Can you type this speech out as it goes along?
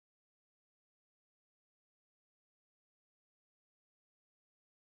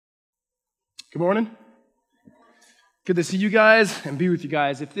Good morning. Good to see you guys and be with you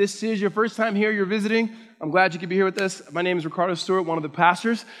guys. If this is your first time here, you're visiting, I'm glad you could be here with us. My name is Ricardo Stewart, one of the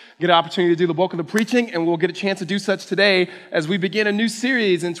pastors. Get an opportunity to do the bulk of the preaching, and we'll get a chance to do such today as we begin a new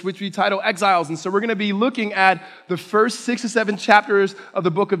series in which we title Exiles. And so we're going to be looking at the first 6 or 7 chapters of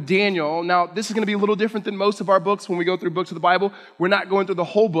the book of Daniel. Now, this is going to be a little different than most of our books when we go through books of the Bible. We're not going through the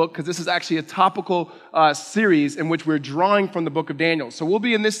whole book because this is actually a topical series in which we're drawing from the book of Daniel. So we'll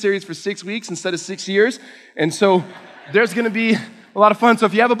be in this series for 6 weeks instead of 6 years. And so there's going to be a lot of fun. So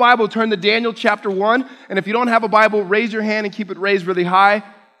if you have a Bible, turn to Daniel chapter 1. And if you don't have a Bible, raise your hand and keep it raised really high.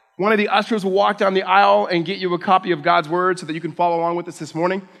 One of the ushers will walk down the aisle and get you a copy of God's Word so that you can follow along with us this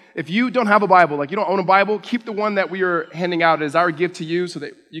morning. If you don't have a Bible, like you don't own a Bible, keep the one that we are handing out as our gift to you so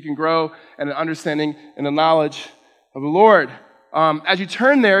that you can grow in an understanding and a knowledge of the Lord. As you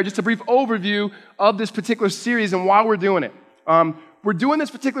turn there, just a brief overview of this particular series and why we're doing it. We're doing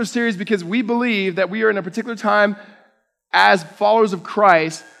this particular series because we believe that we are in a particular time as followers of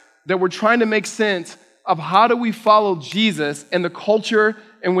Christ, that we're trying to make sense of how do we follow Jesus in the culture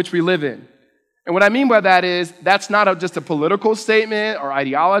in which we live in. And what I mean by that is, that's not just a political statement or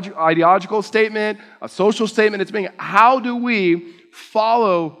ideological statement, a social statement. It's being, how do we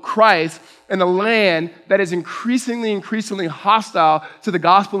follow Christ in a land that is increasingly hostile to the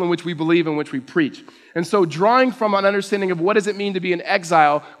gospel in which we believe, in which we preach. And so drawing from an understanding of what does it mean to be an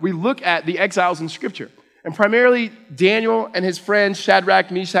exile, we look at the exiles in Scripture. And primarily Daniel and his friends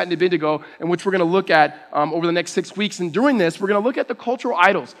Shadrach, Meshach, and Abednego, in which we're going to look at over the next 6 weeks. And during this, we're going to look at the cultural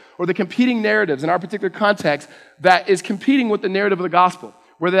idols or the competing narratives in our particular context that is competing with the narrative of the gospel,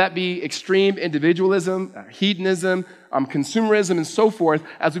 whether that be extreme individualism, hedonism, consumerism, and so forth,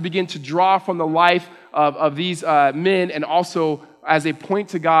 as we begin to draw from the life of these men and also as a point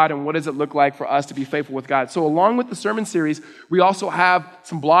to God and what does it look like for us to be faithful with God. So along with the sermon series, we also have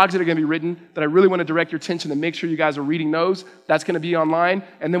some blogs that are going to be written that I really want to direct your attention to make sure you guys are reading those. That's going to be online.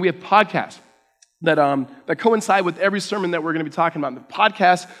 And then we have podcasts that coincide with every sermon that we're going to be talking about. The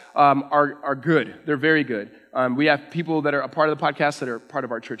podcasts are good. They're very good. We have people that are a part of the podcast that are part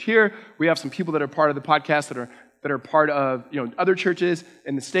of our church here. We have some people that are part of the podcast that are part of other churches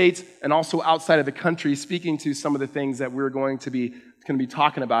in the States and also outside of the country, speaking to some of the things that we're going to be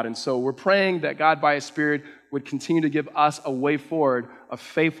talking about. And so we're praying that God by His Spirit would continue to give us a way forward of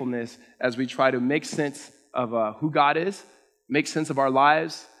faithfulness as we try to make sense of who God is, make sense of our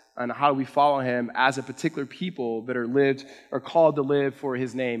lives, and how do we follow Him as a particular people that are called to live for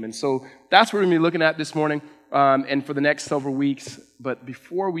His name. And so that's what we're going to be looking at this morning and for the next several weeks. But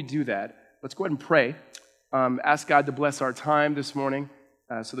before we do that, let's go ahead and pray. Ask God to bless our time this morning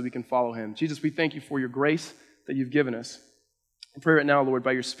so that we can follow Him. Jesus, we thank You for Your grace that You've given us. I pray right now, Lord,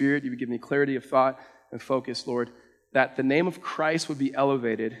 by Your Spirit, You would give me clarity of thought and focus, Lord, that the name of Christ would be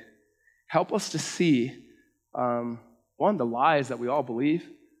elevated. Help us to see, one, the lies that we all believe.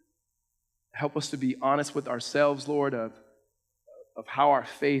 Help us to be honest with ourselves, Lord, of how our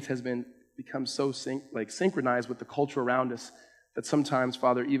faith has become so synchronized with the culture around us that sometimes,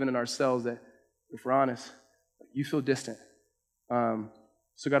 Father, even in ourselves, that if we're honest, You feel distant.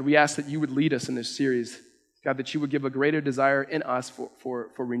 So God, we ask that You would lead us in this series. God, that You would give a greater desire in us for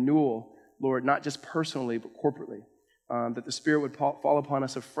renewal, Lord, not just personally, but corporately. That the Spirit would fall upon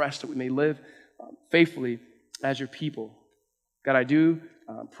us afresh, that we may live faithfully as Your people. God, I do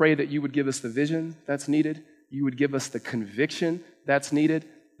pray that You would give us the vision that's needed. You would give us the conviction that's needed,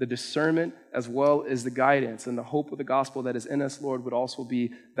 the discernment, as well as the guidance and the hope of the gospel that is in us, Lord, would also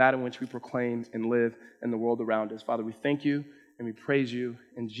be that in which we proclaim and live in the world around us. Father, we thank You and we praise You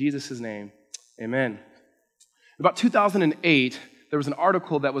in Jesus' name. Amen. About 2008, there was an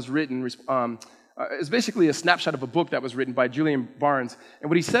article that was written. It's basically a snapshot of a book that was written by Julian Barnes. And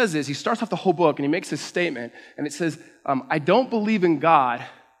what he says is, he starts off the whole book and he makes this statement, and it says, I don't believe in God,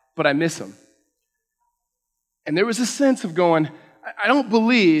 but I miss Him. And there was a sense of going, I don't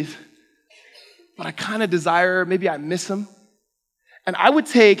believe, but I kind of desire, maybe I miss Him. And I would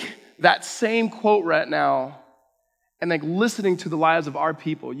take that same quote right now and listening to the lives of our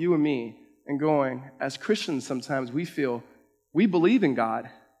people, you and me, and going, as Christians sometimes we feel we believe in God,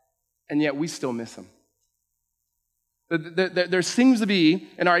 and yet we still miss Him. There seems to be,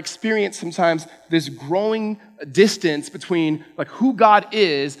 in our experience sometimes, this growing distance between who God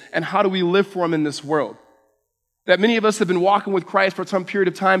is and how do we live for Him in this world. That many of us have been walking with Christ for some period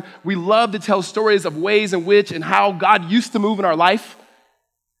of time. We love to tell stories of ways in which and how God used to move in our life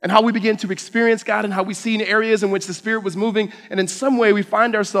and how we begin to experience God and how we see in areas in which the Spirit was moving. And in some way, we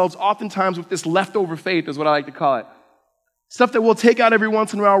find ourselves oftentimes with this leftover faith, is what I like to call it. Stuff that we'll take out every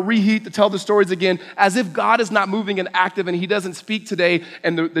once in a while, reheat to tell the stories again, as if God is not moving and active and he doesn't speak today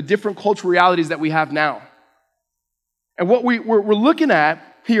and the different cultural realities that we have now. And what we're looking at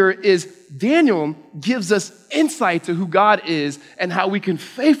here is Daniel gives us insight to who God is and how we can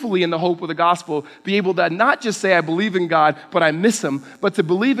faithfully, in the hope of the gospel, be able to not just say, I believe in God, but I miss him, but to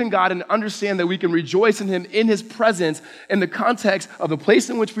believe in God and understand that we can rejoice in him in his presence in the context of the place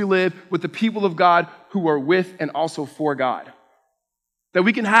in which we live with the people of God who are with and also for God. That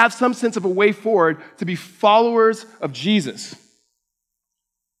we can have some sense of a way forward to be followers of Jesus.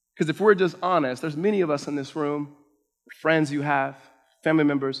 Because if we're just honest, there's many of us in this room, friends you have, family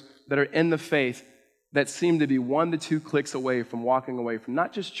members that are in the faith that seem to be 1 to 2 clicks away from walking away from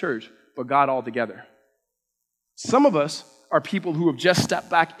not just church, but God altogether. Some of us are people who have just stepped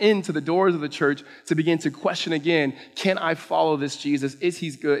back into the doors of the church to begin to question again, can I follow this Jesus? Is he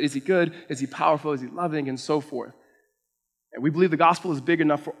good? Is he good? Is he powerful? Is he loving? And so forth. And we believe the gospel is big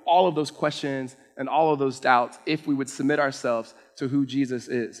enough for all of those questions and all of those doubts if we would submit ourselves to who Jesus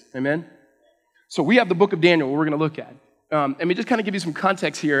is. Amen? So we have the book of Daniel we're going to look at. Let me just kind of give you some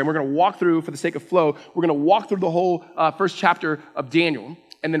context here, and we're going to walk through, for the sake of flow, we're going to walk through the whole first chapter of Daniel,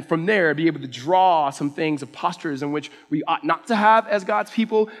 and then from there be able to draw some things of postures in which we ought not to have as God's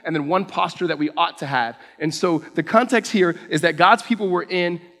people, and then one posture that we ought to have. And so the context here is that God's people were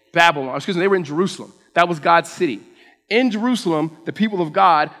in Babylon. They were in Jerusalem. That was God's city. In Jerusalem, the people of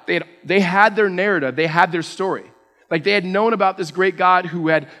God, they had their narrative, they had their story. Like they had known about this great God who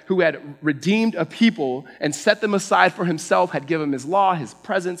had redeemed a people and set them aside for himself, had given them his law, his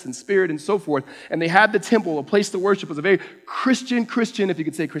presence and spirit and so forth. And they had the temple, a place to worship. It was a very Christian, if you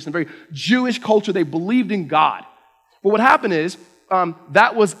could say Christian, very Jewish culture. They believed in God. But what happened is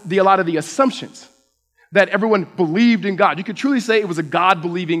that was a lot of the assumptions, that everyone believed in God. You could truly say it was a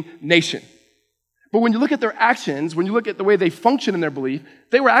God-believing nation. But when you look at their actions, when you look at the way they function in their belief,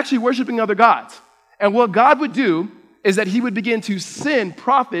 they were actually worshiping other gods. And what God would do is that he would begin to send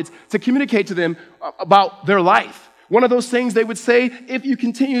prophets to communicate to them about their life. One of those things they would say, if you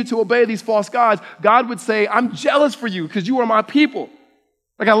continue to obey these false gods, God would say, I'm jealous for you because you are my people.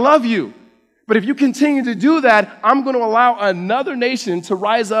 Like, I love you. But if you continue to do that, I'm going to allow another nation to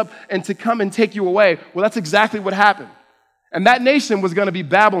rise up and to come and take you away. Well, that's exactly what happened. And that nation was going to be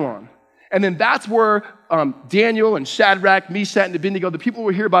Babylon. And then that's where Daniel and Shadrach, Meshach, and Abednego, the people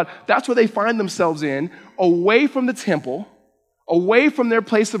we hear about, that's where they find themselves in, away from the temple, away from their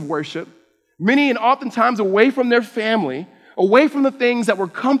place of worship, many and oftentimes away from their family, away from the things that were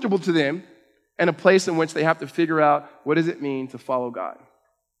comfortable to them, and a place in which they have to figure out what does it mean to follow God.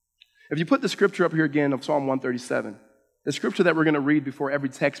 If you put the scripture up here again of Psalm 137, the scripture that we're going to read before every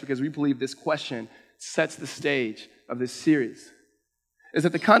text because we believe this question sets the stage of this series, is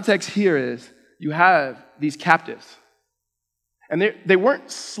that the context here is you have these captives. And they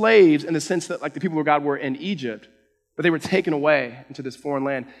weren't slaves in the sense that like the people of God were in Egypt, but they were taken away into this foreign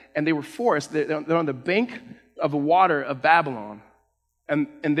land. And they were forced, they're on the bank of the water of Babylon.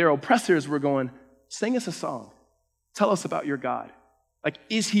 And their oppressors were going, sing us a song. Tell us about your God. Like,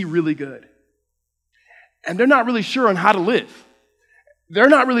 is he really good? And they're not really sure on how to live. They're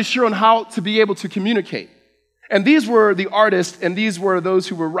not really sure on how to be able to communicate. And these were the artists, and these were those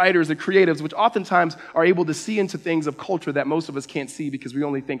who were writers, the creatives, which oftentimes are able to see into things of culture that most of us can't see because we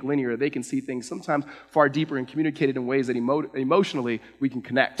only think linear. They can see things sometimes far deeper and communicated in ways that emotionally we can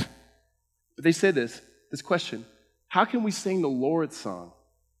connect. But they say this question, how can we sing the Lord's song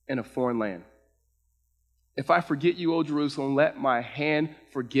in a foreign land? If I forget you, O Jerusalem, let my hand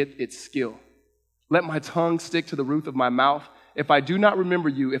forget its skill. Let my tongue stick to the roof of my mouth. If I do not remember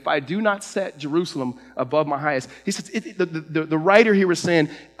you, if I do not set Jerusalem above my highest. He says, the writer here was saying,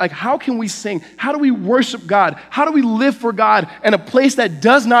 like, how can we sing? How do we worship God? How do we live for God in a place that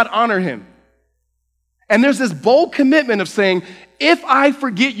does not honor him? And there's this bold commitment of saying, if I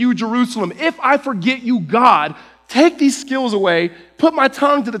forget you, Jerusalem, if I forget you, God, take these skills away, put my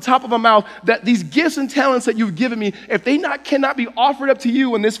tongue to the top of my mouth, that these gifts and talents that you've given me, if they cannot be offered up to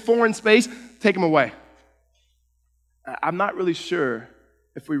you in this foreign space, take them away. I'm not really sure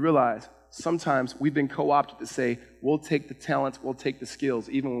if we realize sometimes we've been co-opted to say, we'll take the talents, we'll take the skills,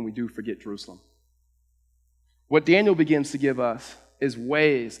 even when we do forget Jerusalem. What Daniel begins to give us is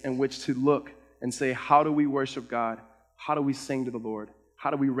ways in which to look and say, how do we worship God? How do we sing to the Lord?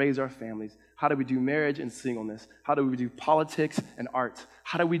 How do we raise our families? How do we do marriage and singleness? How do we do politics and art?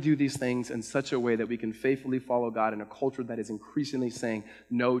 How do we do these things in such a way that we can faithfully follow God in a culture that is increasingly saying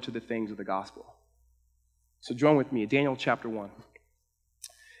no to the things of the gospel? So join with me, Daniel chapter 1.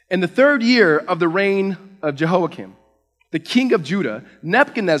 In the 3rd year of the reign of Jehoiakim, the king of Judah,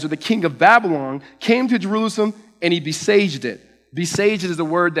 Nebuchadnezzar, the king of Babylon, came to Jerusalem and he besieged it. Besieged is a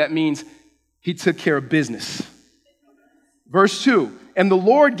word that means he took care of business. Verse 2, and the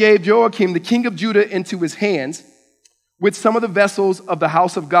Lord gave Joachim, the king of Judah, into his hands with some of the vessels of the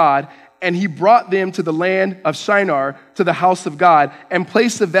house of God, and he brought them to the land of Shinar, to the house of God, and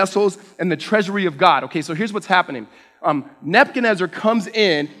placed the vessels in the treasury of God. Okay, so here's what's happening. Nebuchadnezzar comes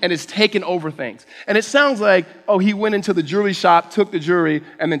in and is taking over things. And it sounds like, oh, he went into the jewelry shop, took the jewelry,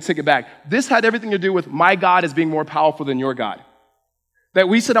 and then took it back. This had everything to do with my God as being more powerful than your God. That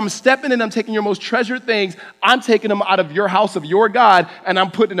we said, I'm stepping in, I'm taking your most treasured things, I'm taking them out of your house of your God, and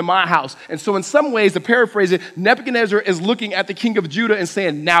I'm putting them in my house. And so in some ways, to paraphrase it, Nebuchadnezzar is looking at the king of Judah and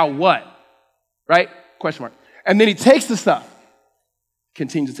saying, now what? Right? Question mark. And then he takes the stuff,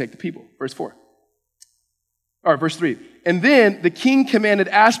 continues to take the people. Verse 4. All right, verse 3. And then the king commanded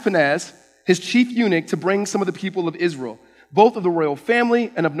Ashpenaz, his chief eunuch, to bring some of the people of Israel, both of the royal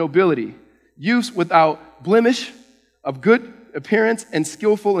family and of nobility, youths without blemish, of good appearance and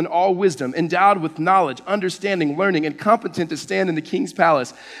skillful in all wisdom, endowed with knowledge, understanding, learning, and competent to stand in the king's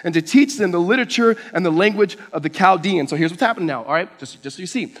palace, and to teach them the literature and the language of the Chaldeans. So here's what's happening now, all right? Just so you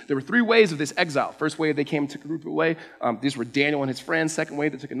see, there were 3 waves of this exile. First wave, they came and took a group away. These were Daniel and his friends. Second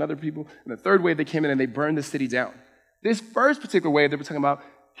wave, they took another people. And the third wave, they came in and they burned the city down. This first particular wave that we're talking about,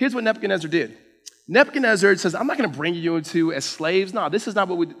 here's what Nebuchadnezzar did. Nebuchadnezzar says, I'm not going to bring you into as slaves. No, this is not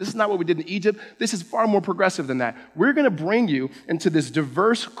what we did in Egypt. This is far more progressive than that. We're going to bring you into this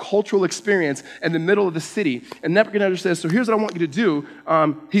diverse cultural experience in the middle of the city. And Nebuchadnezzar says, so here's what I want you to do.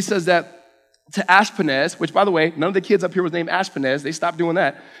 He says that to Ashpenaz, which, by the way, none of the kids up here was named Ashpenaz. They stopped doing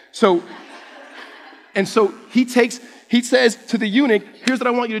that. So he says to the eunuch, here's what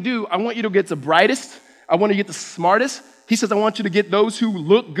I want you to do. I want you to get the brightest. I want you to get the smartest. He says, I want you to get those who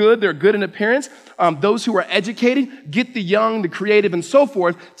look good, they're good in appearance, those who are educated, get the young, the creative, and so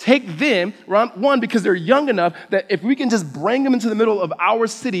forth. Take them, one, because they're young enough that if we can just bring them into the middle of our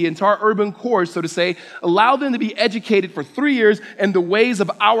city, into our urban core, so to say, allow them to be educated for 3 years in the ways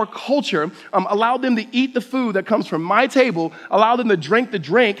of our culture, allow them to eat the food that comes from my table, allow them to drink the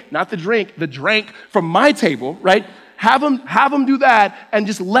drink, not the drink from my table, right? Have them do that and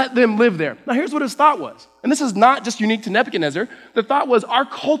just let them live there. Now, here's what his thought was. And this is not just unique to Nebuchadnezzar. The thought was our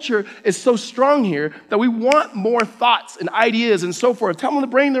culture is so strong here that we want more thoughts and ideas and so forth. Tell them to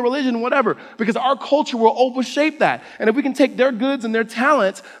bring their religion, whatever, because our culture will overshape that. And if we can take their goods and their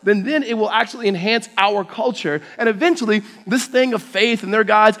talents, then it will actually enhance our culture. And eventually, this thing of faith and their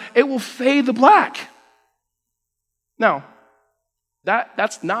gods, it will fade to black. Now,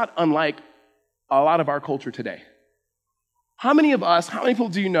 that's not unlike a lot of our culture today. How many people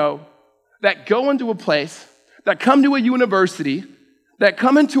do you know that go into a place, that come to a university, that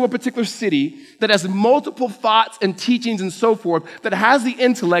come into a particular city, that has multiple thoughts and teachings and so forth, that has the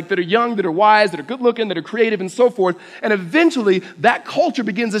intellect, that are young, that are wise, that are good looking, that are creative and so forth, and eventually that culture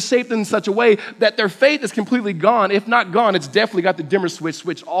begins to shape them in such a way that their faith is completely gone. If not gone, it's definitely got the dimmer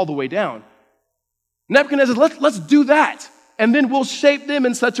switch all the way down. Nebuchadnezzar says, let's do that. And then we'll shape them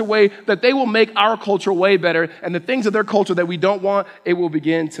in such a way that they will make our culture way better, and the things of their culture that we don't want, it will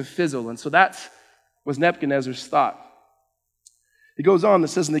begin to fizzle. And so that was Nebuchadnezzar's thought. He goes on, that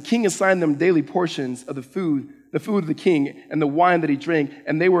says, and the king assigned them daily portions of the food of the king and the wine that he drank,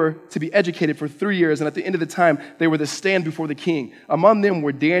 and they were to be educated for 3 years, and at the end of the time, they were to stand before the king. Among them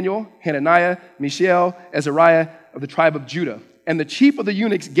were Daniel, Hananiah, Mishael, Azariah of the tribe of Judah. And the chief of the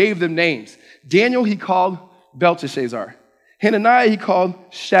eunuchs gave them names. Daniel he called Belteshazzar. Hananiah he called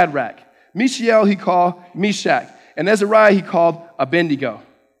Shadrach. Mishael he called Meshach. And Azariah he called Abednego.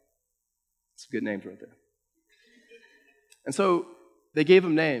 Some good names right there. And so they gave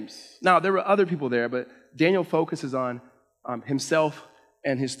him names. Now, there were other people there, but Daniel focuses on himself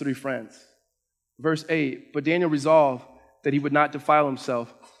and his 3 friends. Verse 8, but Daniel resolved that he would not defile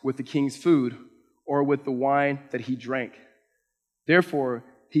himself with the king's food or with the wine that he drank. Therefore,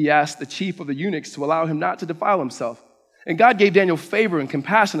 he asked the chief of the eunuchs to allow him not to defile himself. And God gave Daniel favor and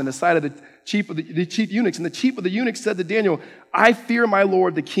compassion in the sight of the chief eunuchs. And the chief of the eunuchs said to Daniel, I fear my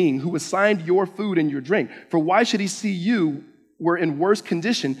lord the king, who assigned your food and your drink. For why should he see you were in worse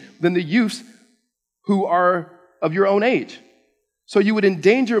condition than the youths who are of your own age? So you would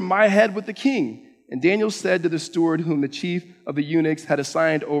endanger my head with the king. And Daniel said to the steward whom the chief of the eunuchs had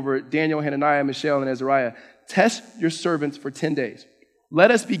assigned over Daniel, Hananiah, Mishael, and Azariah, test your servants for 10 days. Let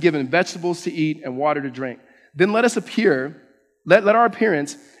us be given vegetables to eat and water to drink. Then let our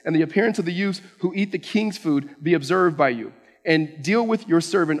appearance and the appearance of the youths who eat the king's food be observed by you, and deal with your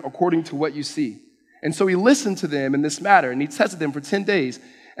servant according to what you see. And so he listened to them in this matter, and he tested them for 10 days.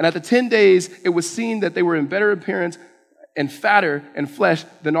 And at the 10 days, it was seen that they were in better appearance and fatter in flesh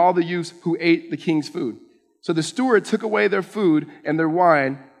than all the youths who ate the king's food. So the steward took away their food and their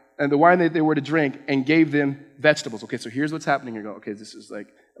wine, and the wine that they were to drink, and gave them vegetables. Okay, so here's what's happening here. Okay, this is like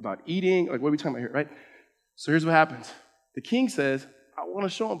about eating. Like, what are we talking about here, right? So here's what happens. The king says, I want to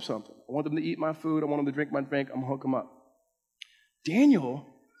show them something. I want them to eat my food. I want them to drink my drink. I'm going to hook them up. Daniel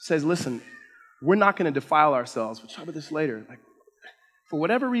says, listen, we're not going to defile ourselves. We'll talk about this later. Like, for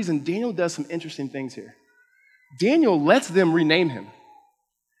whatever reason, Daniel does some interesting things here. Daniel lets them rename him.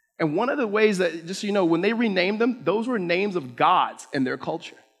 And one of the ways that, just so you know, when they renamed them, those were names of gods in their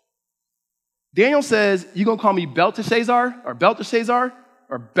culture. Daniel says, you going to call me Belteshazzar or Belteshazzar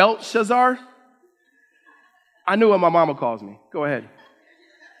or Belshazzar? I know what my mama calls me. Go ahead.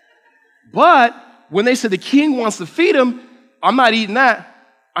 But when they said the king wants to feed him, I'm not eating that.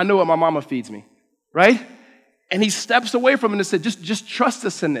 I know what my mama feeds me, right? And he steps away from it and said, just trust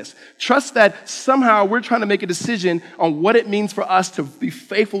us in this. Trust that somehow we're trying to make a decision on what it means for us to be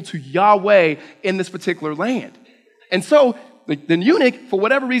faithful to Yahweh in this particular land. And so the eunuch, for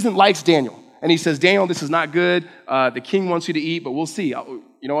whatever reason, likes Daniel. And he says, Daniel, this is not good. The king wants you to eat, but we'll see. You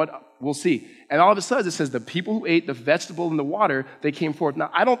know what? We'll see. And all of a sudden, it says the people who ate the vegetable and the water, they came forth.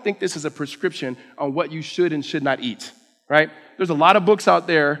 Now, I don't think this is a prescription on what you should and should not eat, right? There's a lot of books out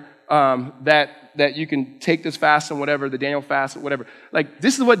there that you can take this fast and whatever, the Daniel fast or whatever. Like,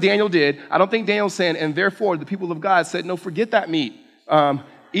 this is what Daniel did. I don't think Daniel's saying, and therefore the people of God said, no, forget that meat.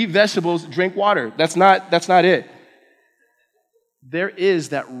 Eat vegetables, drink water. That's not it. There is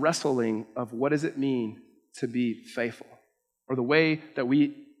that wrestling of what does it mean to be faithful? Or the way that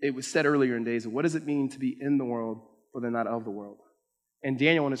it was said earlier in days, what does it mean to be in the world, but they're not of the world? And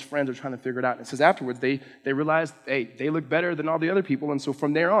Daniel and his friends are trying to figure it out. And it says afterwards, they realized, hey, they look better than all the other people. And so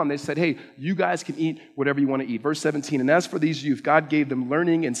from there on, they said, hey, you guys can eat whatever you want to eat. Verse 17, and as for these youth, God gave them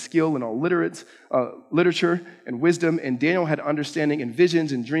learning and skill in all literature and wisdom. And Daniel had understanding in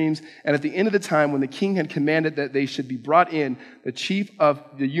visions and dreams. And at the end of the time, when the king had commanded that they should be brought in, the chief of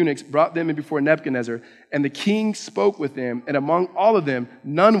the eunuchs brought them in before Nebuchadnezzar. And the king spoke with them. And among all of them,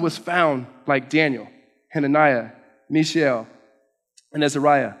 none was found like Daniel, Hananiah, Mishael, and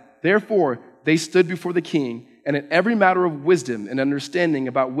Azariah. Therefore, they stood before the king, and in every matter of wisdom and understanding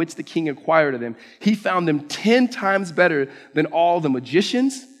about which the king inquired of them, he found them 10 times better than all the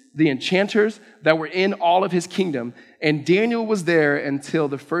magicians, the enchanters that were in all of his kingdom. And Daniel was there until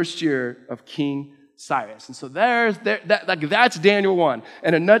the first year of King Cyrus. And so that's Daniel 1.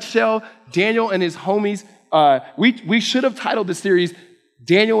 In a nutshell, Daniel and his homies, we should have titled the series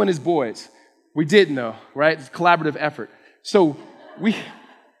Daniel and His Boys. We didn't though, right? It's a collaborative effort. So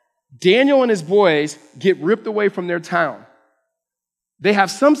Daniel and his boys get ripped away from their town. They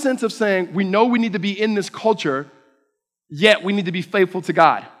have some sense of saying, we know we need to be in this culture, yet we need to be faithful to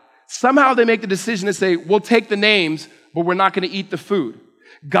God. Somehow they make the decision to say, we'll take the names, but we're not going to eat the food.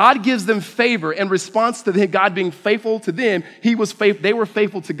 God gives them favor in response to God being faithful to them. They were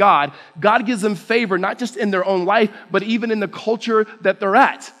faithful to God. God gives them favor, not just in their own life, but even in the culture that they're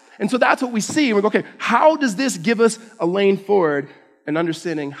at. And so that's what we see. And we go, okay, how does this give us a lane forward in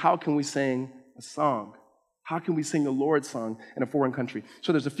understanding how can we sing a song? How can we sing the Lord's song in a foreign country?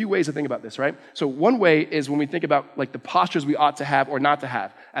 So there's a few ways to think about this, right? So one way is when we think about like the postures we ought to have or not to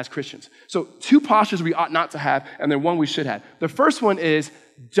have as Christians. So 2 postures we ought not to have, and then 1 we should have. The first one is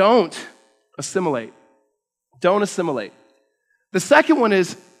don't assimilate. Don't assimilate. The second one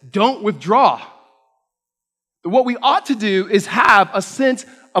is don't withdraw. What we ought to do is have a sense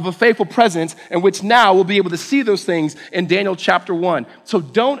of a faithful presence in which now we'll be able to see those things in Daniel chapter 1. So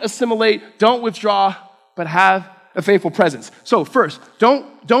don't assimilate, don't withdraw, but have a faithful presence. So first, don't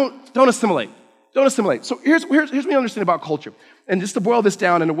assimilate. Don't assimilate. So here's what we understand about culture. And just to boil this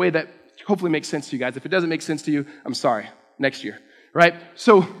down in a way that hopefully makes sense to you guys. If it doesn't make sense to you, I'm sorry. Next year, right?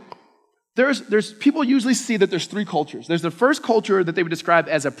 So there's people usually see that there's 3 cultures. There's the first culture that they would describe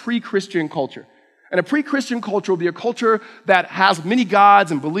as a pre-Christian culture. And a pre-Christian culture will be a culture that has many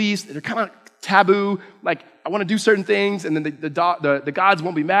gods and beliefs that are kind of taboo, like I want to do certain things and then the gods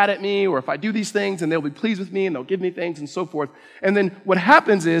won't be mad at me, or if I do these things and they'll be pleased with me and they'll give me things and so forth. And then what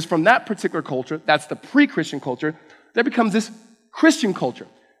happens is from that particular culture, that's the pre-Christian culture, there becomes this Christian culture.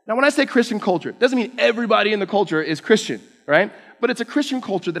 Now when I say Christian culture, it doesn't mean everybody in the culture is Christian, right? But it's a Christian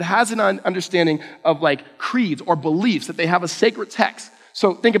culture that has an understanding of like creeds or beliefs, that they have a sacred text.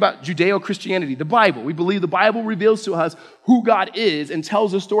 So think about Judeo-Christianity, the Bible. We believe the Bible reveals to us who God is and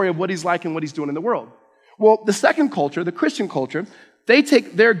tells the story of what he's like and what he's doing in the world. Well, the second culture, the Christian culture, they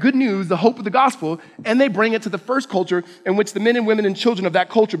take their good news, the hope of the gospel, and they bring it to the first culture in which the men and women and children of that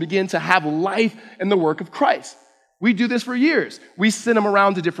culture begin to have life in the work of Christ. We do this for years. We send them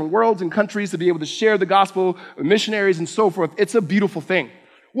around to different worlds and countries to be able to share the gospel with missionaries and so forth. It's a beautiful thing.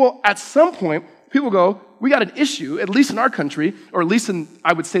 Well, at some point, people go, we got an issue, at least in our country, or at least in,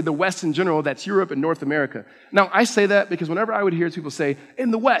 I would say, the West in general, that's Europe and North America. Now, I say that because whenever I would hear people say, in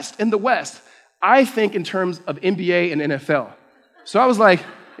the West, I think in terms of NBA and NFL. So I was like,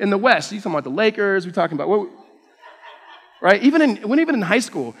 in the West, you talking about the Lakers, we talking about, what, right? Even in high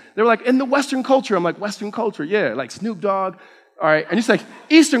school, they were like, in the Western culture. I'm like, Western culture, yeah, like Snoop Dogg, all right. And it's like,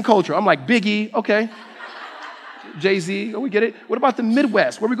 Eastern culture. I'm like, Biggie, okay. Jay-Z, oh, we get it. What about the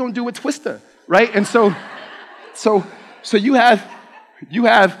Midwest? What are we going to do with Twista, right? And so you have,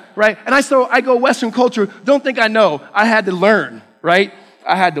 right? And I go Western culture, don't think I know. I had to learn, right?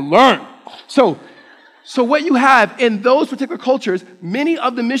 I had to learn. So what you have in those particular cultures, many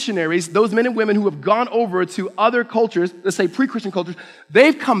of the missionaries, those men and women who have gone over to other cultures, let's say pre-Christian cultures,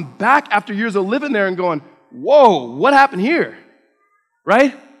 they've come back after years of living there and going, whoa, what happened here,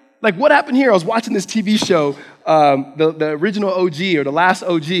 right? Like, what happened here? I was watching this TV show, the original OG, or the last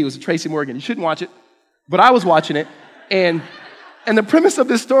OG, it was Tracy Morgan. You shouldn't watch it, but I was watching it, and the premise of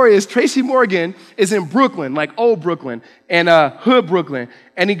this story is Tracy Morgan is in Brooklyn, like old Brooklyn, and hood Brooklyn,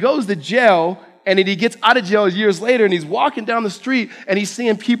 and he goes to jail, and then he gets out of jail years later, and he's walking down the street, and he's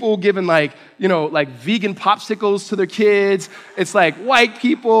seeing people giving like vegan popsicles to their kids. It's like white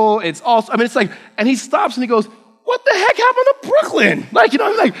people. It's also, it's like, and he stops and he goes, what the heck happened to Brooklyn?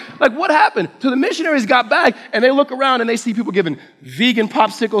 Like what happened? So the missionaries got back, and they look around, and they see people giving vegan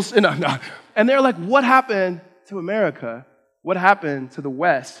popsicles, and they're like, what happened to America? What happened to the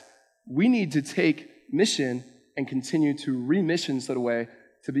West? We need to take mission and continue to remission sort of way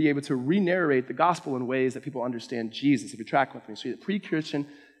to be able to re-narrate the gospel in ways that people understand Jesus, if you're tracking with me. So you get pre-Christian,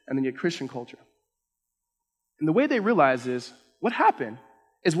 and then you get Christian culture. And the way they realize is, what happened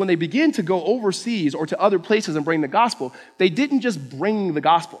is when they begin to go overseas or to other places and bring the gospel, they didn't just bring the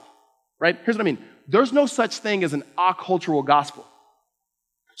gospel, right? Here's what I mean. There's no such thing as an acultural gospel.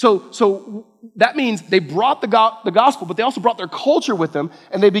 So that means they brought the gospel, but they also brought their culture with them,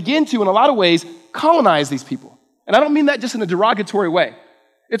 and they begin to, in a lot of ways, colonize these people. And I don't mean that just in a derogatory way.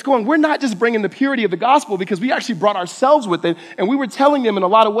 It's going, we're not just bringing the purity of the gospel because we actually brought ourselves with it, and we were telling them in a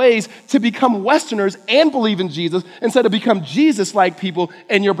lot of ways to become Westerners and believe in Jesus instead of become Jesus-like people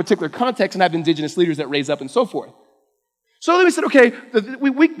in your particular context and have indigenous leaders that raise up and so forth. So then we said, okay, we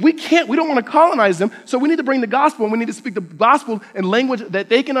don't want to colonize them, so we need to bring the gospel, and we need to speak the gospel in language that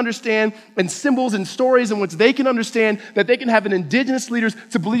they can understand, and symbols and stories in which they can understand, that they can have an indigenous leaders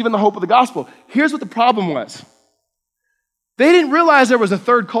to believe in the hope of the gospel. Here's what the problem was. They didn't realize there was a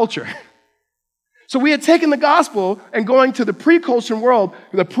third culture. So we had taken the gospel and going to the pre-Christian world,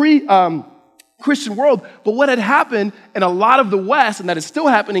 the pre-Christian world, but what had happened in a lot of the West, and that is still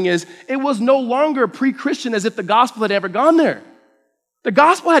happening, is it was no longer pre-Christian as if the gospel had ever gone there. The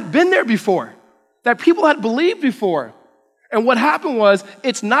gospel had been there before, that people had believed before. And what happened was,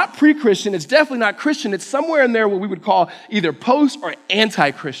 it's not pre-Christian, it's definitely not Christian, it's somewhere in there what we would call either post or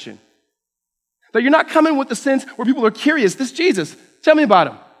anti-Christian. That you're not coming with the sense where people are curious, this Jesus, tell me about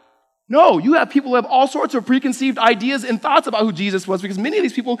him. No, you have people who have all sorts of preconceived ideas and thoughts about who Jesus was, because many of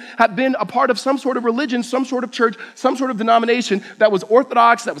these people have been a part of some sort of religion, some sort of church, some sort of denomination that was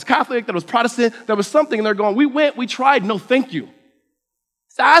Orthodox, that was Catholic, that was Protestant, that was something, and they're going, we went, we tried, no thank you.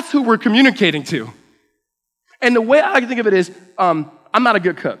 That's who we're communicating to. And the way I like to think of it is, I'm not a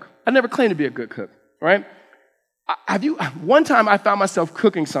good cook. I never claimed to be a good cook, right? One time I found myself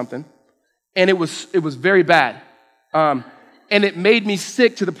cooking something, and it was very bad. And it made me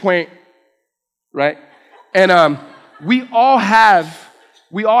sick to the point, right? And we all have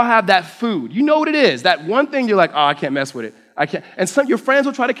that food. You know what it is. That one thing you're like, oh, I can't mess with it. I can't. And your friends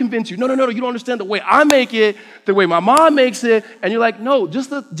will try to convince you, no, you don't understand the way I make it, the way my mom makes it. And you're like, no, just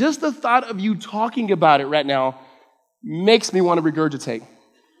the thought of you talking about it right now makes me want to regurgitate.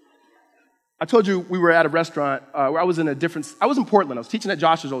 I told you we were at a restaurant where I was in Portland. I was teaching at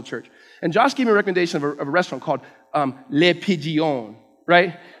Josh's old church. And Josh gave me a recommendation of a restaurant called Le Pigeon,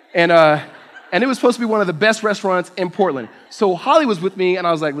 right? And it was supposed to be one of the best restaurants in Portland. So Holly was with me, and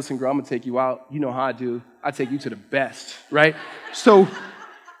I was like, listen, girl, I'm going to take you out. You know how I do. I take you to the best, right? So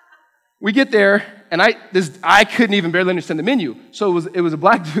we get there, and I couldn't even barely understand the menu. So it was a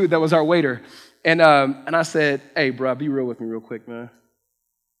black dude that was our waiter. And I said, hey, bro, be real with me real quick, man.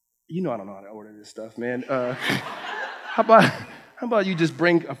 You know I don't know how to order this stuff, man. How about you just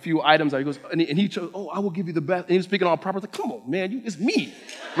bring a few items? He goes, and he chose, oh, I will give you the best. And he was speaking all proper. I was like, come on, man, it's me,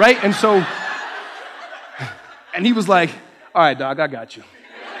 right? And so, and he was like, all right, dog, I got you.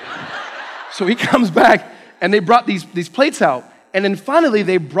 So he comes back, and they brought these plates out. And then finally,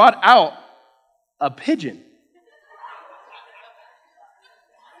 they brought out a pigeon.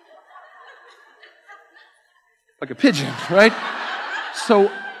 Like a pigeon, right? So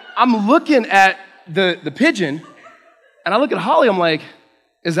I'm looking at the pigeon, and I look at Holly, I'm like,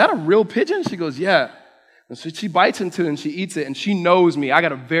 is that a real pigeon? She goes, yeah. And so she bites into it and she eats it, and she knows me. I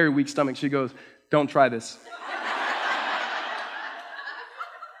got a very weak stomach. She goes, don't try this.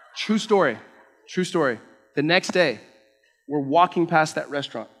 True story. True story. The next day, we're walking past that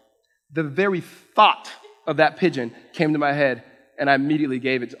restaurant. The very thought of that pigeon came to my head, and I immediately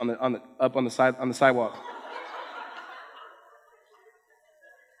gave it up on the sidewalk.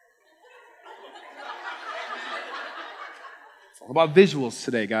 It's all about visuals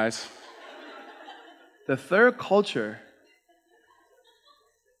today, guys. The third culture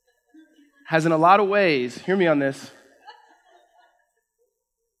has, in a lot of ways, hear me on this.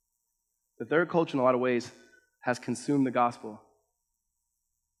 The third culture, in a lot of ways, has consumed the gospel,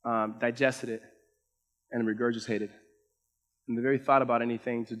 digested it, and regurgitated. And the very thought about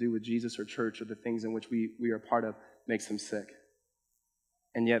anything to do with Jesus or church or the things in which we are part of makes them sick.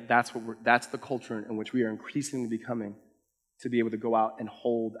 And yet that's the culture in which we are increasingly becoming, to be able to go out and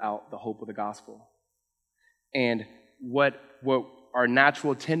hold out the hope of the gospel. And what our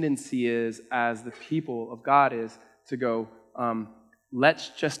natural tendency is as the people of God is to go, let's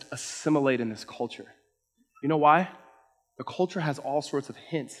just assimilate in this culture. You know why? The culture has all sorts of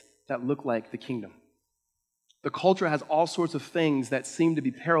hints that look like the kingdom. The culture has all sorts of things that seem to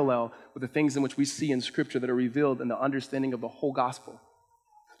be parallel with the things in which we see in Scripture that are revealed in the understanding of the whole gospel.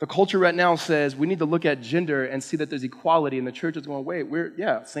 The culture right now says we need to look at gender and see that there's equality, and the church is going, wait,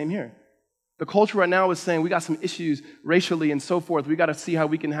 same here. The culture right now is saying we got some issues racially and so forth. We got to see how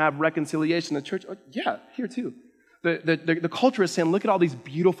we can have reconciliation. The church, here too. The culture is saying, look at all these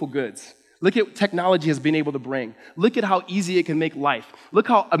beautiful goods. Look at what technology has been able to bring. Look at how easy it can make life. Look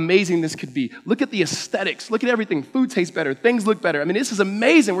how amazing this could be. Look at the aesthetics. Look at everything. Food tastes better. Things look better. I mean, this is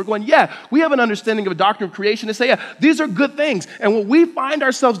amazing. We're going, we have an understanding of a doctrine of creation to say, these are good things. And what we find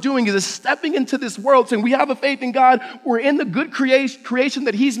ourselves doing is stepping into this world saying we have a faith in God. We're in the good creation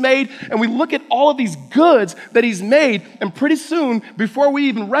that He's made. And we look at all of these goods that He's made. And pretty soon, before we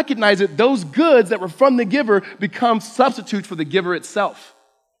even recognize it, those goods that were from the giver become substitutes for the giver itself.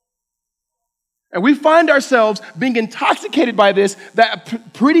 And we find ourselves being intoxicated by this,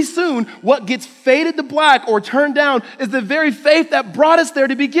 that pretty soon what gets faded to black or turned down is the very faith that brought us there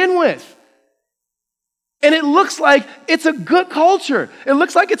to begin with. And it looks like it's a good culture. It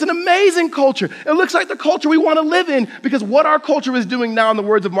looks like it's an amazing culture. It looks like the culture we want to live in, because what our culture is doing now, in the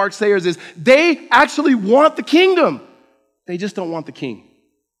words of Mark Sayers, is they actually want the kingdom. They just don't want the king.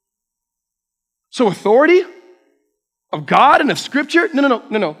 So authority of God and of Scripture?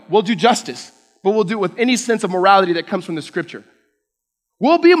 No. We'll do justice. But we'll do it with any sense of morality that comes from the Scripture.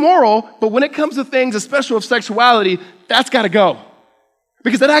 We'll be moral, but when it comes to things, especially of sexuality, that's got to go.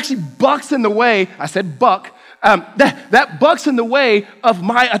 Because that actually bucks in the way, I said buck, that bucks in the way of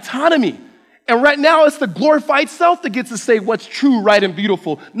my autonomy. And right now, it's the glorified self that gets to say what's true, right, and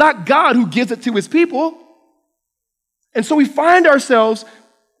beautiful, not God who gives it to His people. And so we find ourselves,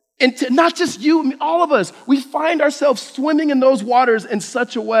 not just you, all of us, we find ourselves swimming in those waters in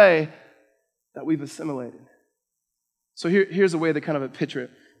such a way that we've assimilated. So here's a way to kind of picture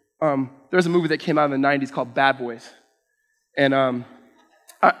it. There's a movie that came out in the 90s called Bad Boys. And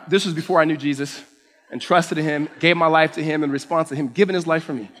this was before I knew Jesus and trusted in Him, gave my life to Him in response to Him giving His life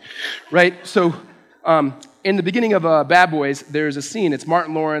for me, right? So in the beginning of Bad Boys, there's a scene. It's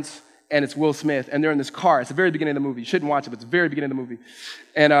Martin Lawrence and it's Will Smith, and they're in this car. It's the very beginning of the movie. You shouldn't watch it, but it's the very beginning of the movie.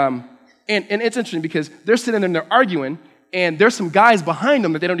 And it's interesting because they're sitting there and they're arguing, and there's some guys behind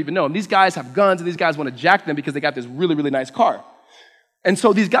them that they don't even know. And these guys have guns, and these guys want to jack them because they got this really, really nice car. And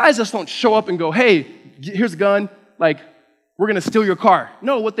so these guys just don't show up and go, hey, here's a gun, like, we're going to steal your car.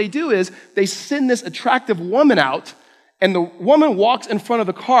 No, what they do is they send this attractive woman out, and the woman walks in front of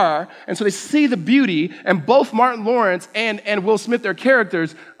the car, and so they see the beauty, and both Martin Lawrence and Will Smith, their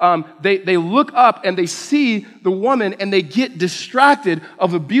characters, they look up and they see the woman, and they get distracted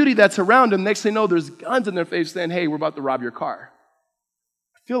of the beauty that's around them. Next thing they know, there's guns in their face saying, hey, we're about to rob your car.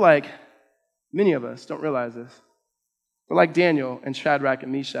 I feel like many of us don't realize this. But like Daniel and Shadrach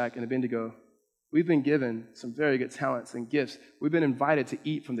and Meshach and Abednego, we've been given some very good talents and gifts. We've been invited to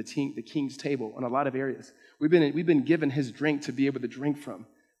eat from the king's table in a lot of areas. We've been given his drink to be able to drink from,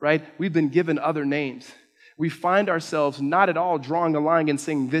 right? We've been given other names. We find ourselves not at all drawing a line and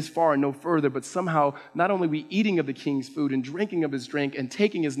saying this far and no further, but somehow not only we eating of the king's food and drinking of his drink and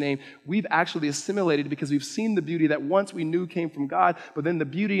taking his name, we've actually assimilated because we've seen the beauty that once we knew came from God, but then the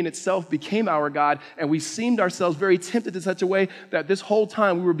beauty in itself became our God, and we seemed ourselves very tempted in such a way that this whole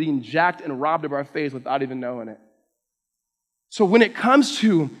time we were being jacked and robbed of our faith without even knowing it. So when it comes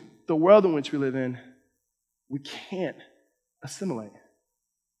to the world in which we live in, we can't assimilate.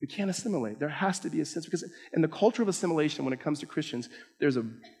 We can't assimilate. There has to be a sense, because in the culture of assimilation, when it comes to Christians, there's a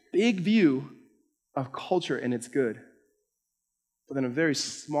big view of culture and its good, but then a very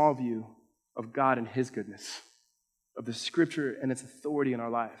small view of God and his goodness, of the scripture and its authority in our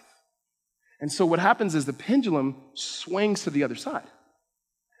life. And so what happens is the pendulum swings to the other side.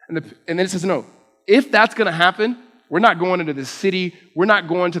 And then it says, no, if that's going to happen, we're not going into the city. We're not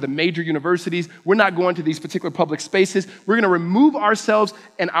going to the major universities. We're not going to these particular public spaces. We're going to remove ourselves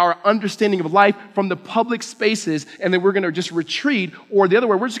and our understanding of life from the public spaces, and then we're going to just retreat. Or the other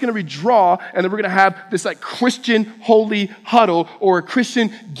way, we're just going to withdraw, and then we're going to have this like Christian holy huddle or a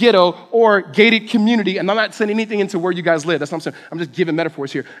Christian ghetto or gated community. And I'm not saying anything into where you guys live. That's what I'm saying. I'm just giving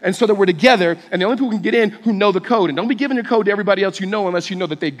metaphors here. And so that we're together, and the only people who can get in who know the code. And don't be giving your code to everybody else you know unless you know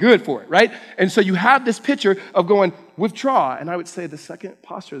that they're good for it, right? And so you have this picture of going, withdraw. And I would say the second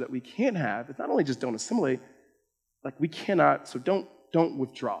posture that we can't have is not only just don't assimilate, like we cannot, so don't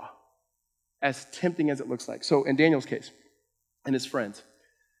withdraw, as tempting as it looks like. So in Daniel's case, and his friends,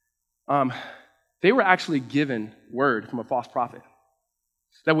 they were actually given word from a false prophet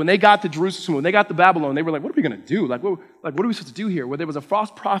that when they got to Jerusalem, when they got to Babylon, they were like, what are we going to do? What are we supposed to do here? Well, there was a false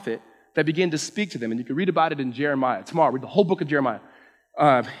prophet that began to speak to them, and you can read about it in Jeremiah. Tomorrow, read the whole book of Jeremiah.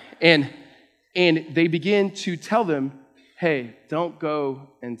 And they begin to tell them, hey, don't go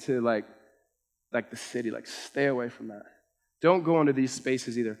into like the city, like stay away from that. Don't go into these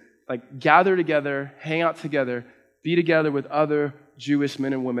spaces either. Like gather together, hang out together, be together with other Jewish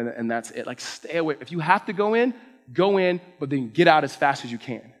men and women, and that's it. Like stay away. If you have to go in, but then get out as fast as you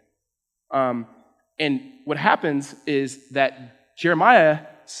can. And what happens is that Jeremiah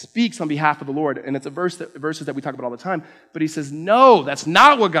speaks on behalf of the Lord, and it's verses that we talk about all the time, but he says, no, that's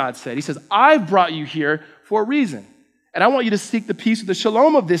not what God said. He says, I've brought you here for a reason, and I want you to seek the peace of the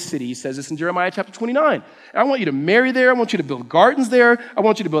shalom of this city. He says this in Jeremiah chapter 29. And I want you to marry there. I want you to build gardens there. I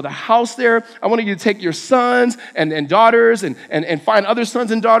want you to build a house there. I want you to take your sons and daughters and find other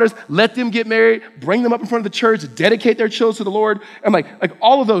sons and daughters, let them get married, bring them up in front of the church, dedicate their children to the Lord, and like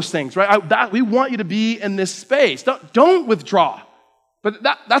all of those things, right? We want you to be in this space. Don't withdraw. But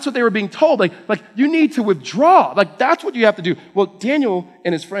that's what they were being told. Like you need to withdraw. Like that's what you have to do. Well, Daniel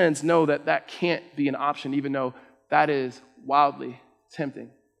and his friends know that can't be an option, even though that is wildly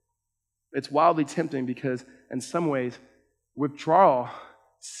tempting. It's wildly tempting because in some ways, withdrawal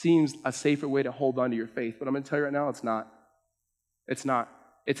seems a safer way to hold on to your faith. But I'm going to tell you right now, it's not. It's not.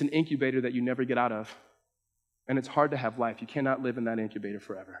 It's an incubator that you never get out of. And it's hard to have life. You cannot live in that incubator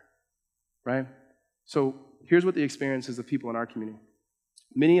forever, right? So here's what the experience is of people in our community.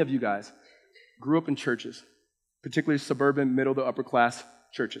 Many of you guys grew up in churches, particularly suburban, middle to upper class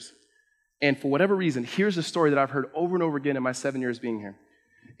churches. And for whatever reason, here's a story that I've heard over and over again in my 7 years being here,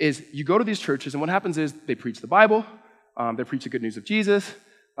 is you go to these churches, and what happens is they preach the Bible, they preach the good news of Jesus.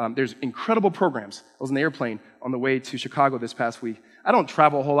 There's incredible programs. I was in the airplane on the way to Chicago this past week. I don't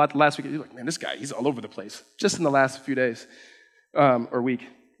travel a whole lot. Last week, you're like, man, this guy, he's all over the place, just in the last few days or week.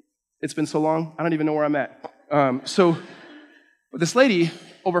 It's been so long, I don't even know where I'm at. But this lady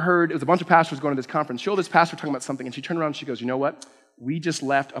overheard, it was a bunch of pastors going to this conference. She heard this pastor talking about something, and she turned around and she goes, you know what? We just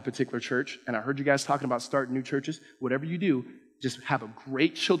left a particular church, and I heard you guys talking about starting new churches. Whatever you do, just have a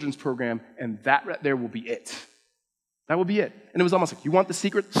great children's program, and that right there will be it. That will be it. And it was almost like, you want the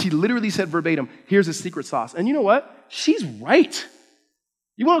secret? She literally said verbatim, here's the secret sauce. And you know what? She's right.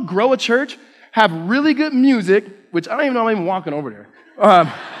 You want to grow a church? Have really good music, which I don't even know I'm even walking over there.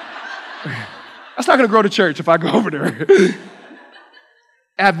 That's not going to grow the church if I go over there.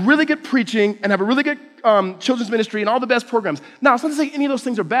 Have really good preaching and have a really good children's ministry and all the best programs. Now, it's not to say any of those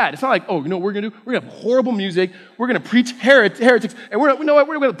things are bad. It's not like, oh, you know what we're going to do? We're going to have horrible music. We're going to preach heretics. And we're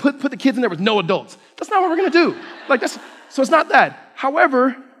going to put the kids in there with no adults. That's not what we're going to do. So it's not that.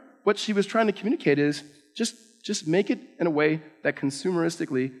 However, what she was trying to communicate is just make it in a way that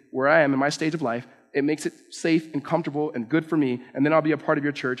consumeristically, where I am in my stage of life, it makes it safe and comfortable and good for me, and then I'll be a part of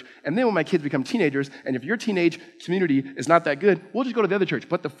your church. And then when my kids become teenagers, and if your teenage community is not that good, we'll just go to the other church.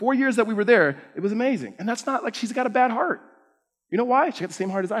 But the 4 years that we were there, it was amazing. And that's not like she's got a bad heart. You know why? She got the same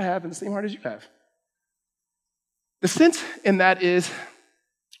heart as I have and the same heart as you have. The sense in that is,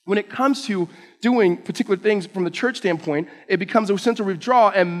 when it comes to doing particular things from the church standpoint, it becomes a sense of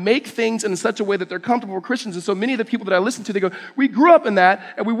withdraw and make things in such a way that they're comfortable for Christians. And so many of the people that I listen to, they go, we grew up in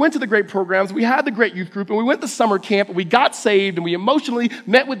that, and we went to the great programs, we had the great youth group, and we went to summer camp, and we got saved, and we emotionally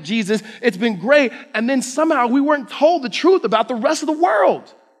met with Jesus. It's been great. And then somehow we weren't told the truth about the rest of the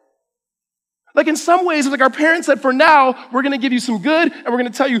world. Like in some ways, it's like our parents said, for now, we're going to give you some good, and we're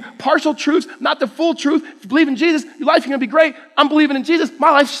going to tell you partial truths, not the full truth. If you believe in Jesus, your life is going to be great. I'm believing in Jesus.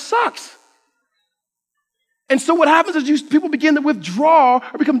 My life sucks. And so what happens is people begin to withdraw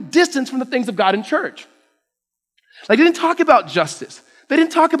or become distant from the things of God in church. Like they didn't talk about justice. They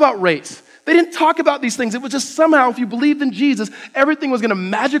didn't talk about race. They didn't talk about these things. It was just somehow, if you believed in Jesus, everything was going to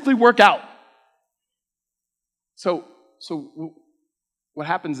magically work out. So what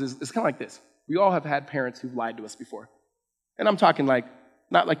happens is, it's kind of like this. We all have had parents who've lied to us before. And I'm talking like,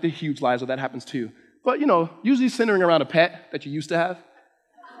 not like the huge lies, where that happens too. But, usually centering around a pet that you used to have.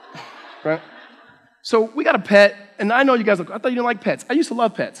 Right? So we got a pet, and I know you guys, I thought you didn't like pets. I used to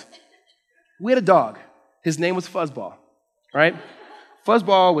love pets. We had a dog. His name was Fuzzball, right?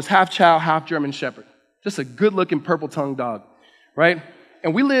 Fuzzball was half chow, half German Shepherd. Just a good-looking purple-tongued dog, right?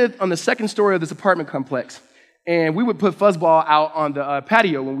 And we lived on the second story of this apartment complex, and we would put Fuzzball out on the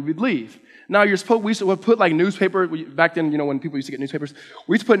patio when we would leave. Now, we used to put like newspaper, back then, when people used to get newspapers,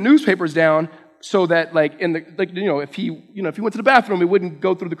 we used to put newspapers down so that if he went to the bathroom, it wouldn't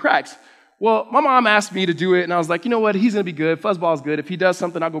go through the cracks. Well, my mom asked me to do it, and I was like, you know what, he's going to be good. Fuzzball's good. If he does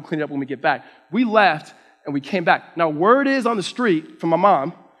something, I'll go clean it up when we get back. We left, and we came back. Now, word is on the street from my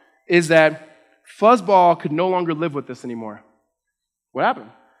mom is that Fuzzball could no longer live with us anymore. What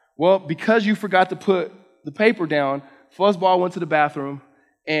happened? Well, because you forgot to put the paper down, Fuzzball went to the bathroom,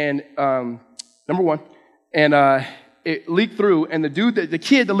 and number one, and it leaked through, and the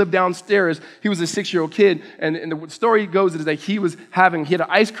kid that lived downstairs, he was a 6-year-old kid, and the story goes is that he had an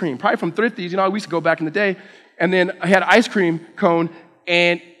ice cream, probably from Thrifty's, we used to go back in the day, and then he had an ice cream cone,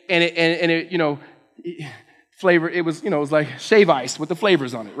 and it flavor, it was like shave ice with the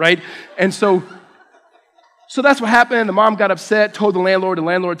flavors on it, right? And so that's what happened. The mom got upset, told the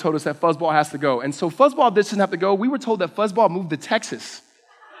landlord told us that Fuzzball has to go, and so Fuzzball doesn't have to go. We were told that Fuzzball moved to Texas,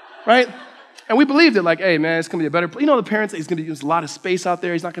 right? And we believed it, like, hey, man, it's going to be a better place. The parents, he's going to use a lot of space out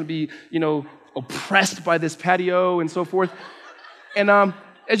there. He's not going to be, oppressed by this patio and so forth. And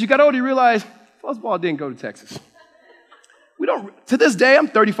as you got older, you realize Fuzzball didn't go to Texas. To this day, I'm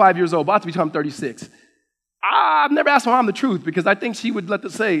 35 years old, about to become 36. I've never asked my mom the truth because I think she would let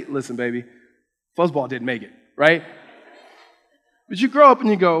us say, listen, baby, Fuzzball didn't make it, right? But you grow up and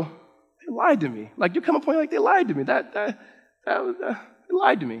you go, they lied to me. Like, you come to a point like, they lied to me. They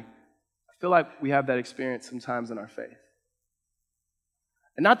lied to me. I feel like we have that experience sometimes in our faith.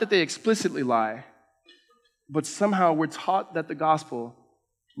 And not that they explicitly lie, but somehow we're taught that the gospel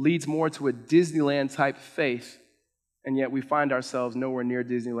leads more to a Disneyland-type faith, and yet we find ourselves nowhere near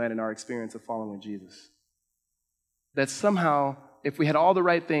Disneyland in our experience of following Jesus. That somehow, if we had all the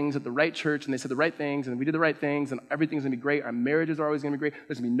right things at the right church, and they said the right things, and we did the right things, and everything's going to be great, our marriages are always going to be great,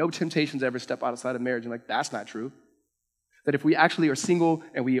 there's going to be no temptations to ever step outside of marriage. And that's not true. That if we actually are single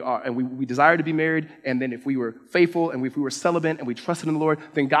and we desire to be married, and then if we were faithful and if we were celibate and we trusted in the Lord,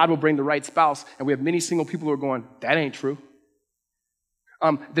 then God will bring the right spouse. And we have many single people who are going, that ain't true.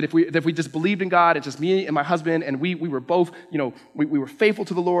 That if we just believed in God, it's just me and my husband, and we were both, we were faithful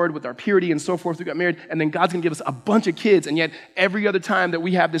to the Lord with our purity and so forth, we got married, and then God's going to give us a bunch of kids, and yet every other time that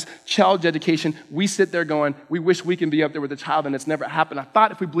we have this child dedication, we sit there going, we wish we can be up there with a child, and it's never happened. I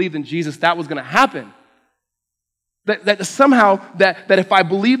thought if we believed in Jesus, that was going to happen. That somehow, that if I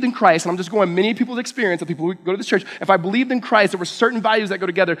believed in Christ, and I'm just going many people's experience of people who go to this church, if I believed in Christ, there were certain values that go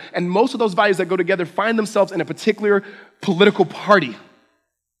together, and most of those values that go together find themselves in a particular political party.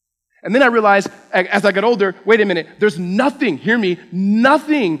 And then I realized, as I got older, wait a minute, there's nothing, hear me,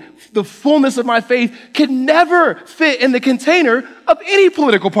 nothing, the fullness of my faith can never fit in the container of any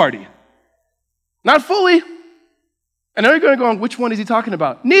political party. Not fully. And then you're going to go, which one is he talking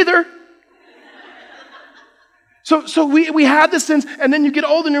about? Neither. So we have this sense, and then you get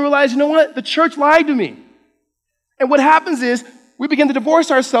older and you realize, you know what? The church lied to me. And what happens is we begin to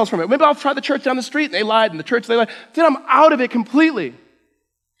divorce ourselves from it. Maybe I'll try the church down the street, and they lied, and the church, they lied. Then I'm out of it completely.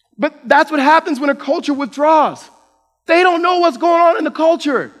 But that's what happens when a culture withdraws. They don't know what's going on in the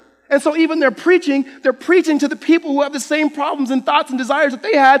culture. And so even they're preaching to the people who have the same problems and thoughts and desires that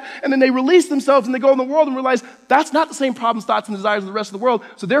they had, and then they release themselves and they go in the world and realize that's not the same problems, thoughts, and desires of the rest of the world.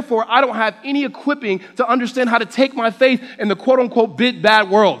 So therefore, I don't have any equipping to understand how to take my faith in the quote-unquote big,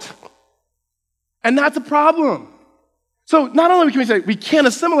 bad world. And that's a problem. So not only can we say we can't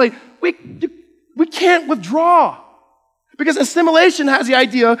assimilate, we can't withdraw. Because assimilation has the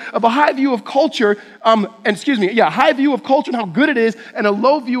idea of a high view of culture, high view of culture and how good it is, and a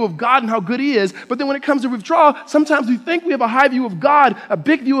low view of God and how good he is. But then when it comes to withdrawal, sometimes we think we have a high view of God, a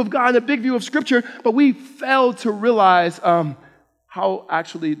big view of God, and a big view of Scripture, but we fail to realize how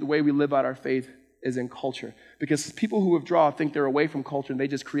actually the way we live out our faith is in culture. Because people who withdraw think they're away from culture, and they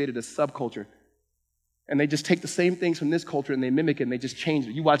just created a subculture. And they just take the same things from this culture, and they mimic it, and they just change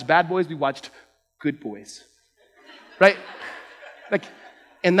it. You watch Bad Boys, we watched Good Boys. Right?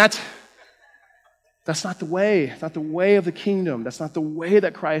 And that's That's not the way. It's not the way of the kingdom. That's not the way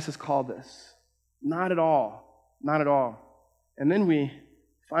that Christ has called us. Not at all. Not at all. And then we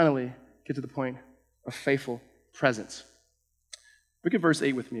finally get to the point of faithful presence. Look at verse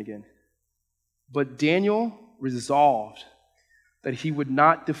 8 with me again. But Daniel resolved that he would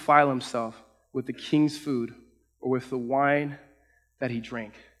not defile himself with the king's food or with the wine that he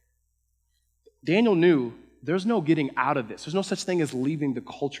drank. Daniel knew there's no getting out of this. There's no such thing as leaving the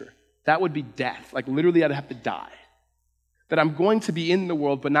culture. That would be death. Like literally I'd have to die. That I'm going to be in the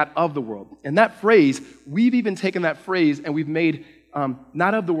world, but not of the world. And that phrase, we've even taken that phrase and we've made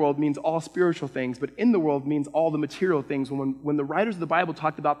not of the world means all spiritual things, but in the world means all the material things. When the writers of the Bible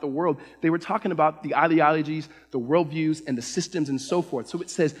talked about the world, they were talking about the ideologies, the worldviews, and the systems and so forth. So it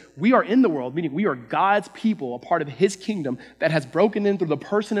says, we are in the world, meaning we are God's people, a part of his kingdom that has broken in through the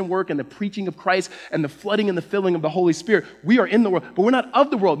person and work and the preaching of Christ and the flooding and the filling of the Holy Spirit. We are in the world, but we're not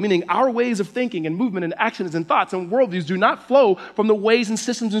of the world, meaning our ways of thinking and movement and actions and thoughts and worldviews do not flow from the ways and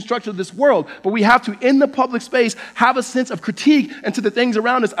systems and structure of this world. But we have to, in the public space, have a sense of critique and to the things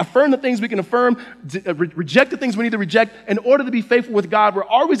around us, affirm the things we can affirm, reject the things we need to reject. In order to be faithful with God, we're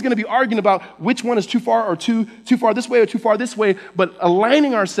always going to be arguing about which one is too far or too far this way or too far this way, but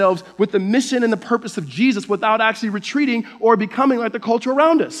aligning ourselves with the mission and the purpose of Jesus without actually retreating or becoming like the culture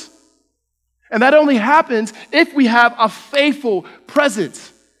around us. And that only happens if we have a faithful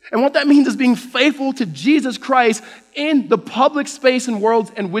presence. And what that means is being faithful to Jesus Christ in the public space and worlds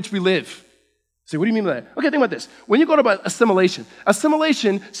in which we live. So what do you mean by that? Okay, think about this. When you go to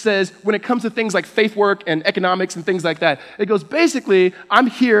assimilation says when it comes to things like faith work and economics and things like that, it goes basically, I'm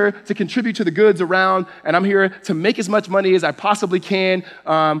here to contribute to the goods around and I'm here to make as much money as I possibly can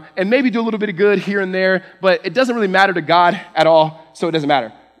and maybe do a little bit of good here and there, but it doesn't really matter to God at all, so it doesn't matter.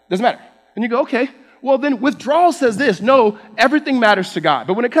 It doesn't matter. And you go, okay, well then withdrawal says this, no, everything matters to God.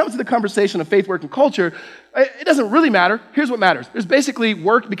 But when it comes to the conversation of faith work and culture, it doesn't really matter. Here's what matters. There's basically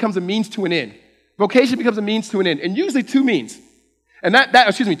work becomes a means to an end. Vocation becomes a means to an end, and usually two means. And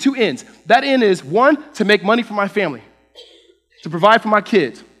two ends. That end is, one, to make money for my family, to provide for my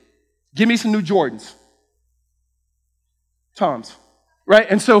kids, give me some new Jordans, Toms, right?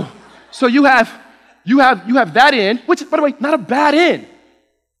 And so you have that end, which, by the way, not a bad end.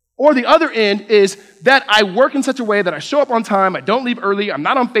 Or the other end is that I work in such a way that I show up on time, I don't leave early, I'm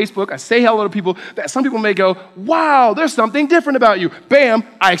not on Facebook, I say hello to people, that some people may go, wow, there's something different about you. Bam,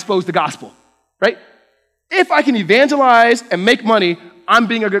 I expose the gospel. Right? If I can evangelize and make money, I'm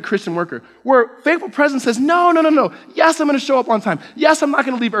being a good Christian worker. Where faithful presence says, no. Yes, I'm going to show up on time. Yes, I'm not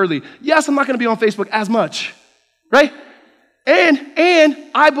going to leave early. Yes, I'm not going to be on Facebook as much. Right? And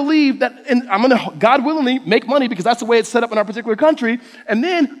I believe that I'm going to, God willingly, make money because that's the way it's set up in our particular country. And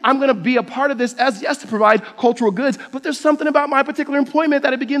then I'm going to be a part of this as, yes, to provide cultural goods. But there's something about my particular employment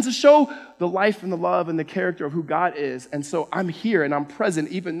that it begins to show the life and the love and the character of who God is. And so I'm here and I'm present,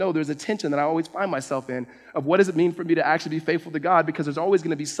 even though there's a tension that I always find myself in of what does it mean for me to actually be faithful to God, because there's always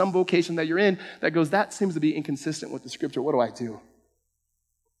going to be some vocation that you're in that goes, that seems to be inconsistent with the scripture. What do I do?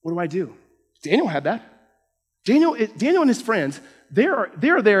 What do I do? Daniel had that. Daniel and his friends, they're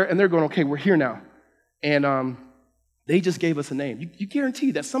there and they're going, okay, we're here now. And they just gave us a name. You guarantee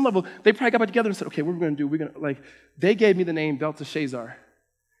that some level, they probably got back together and said, okay, what are we going to do? They gave me the name Belteshazzar.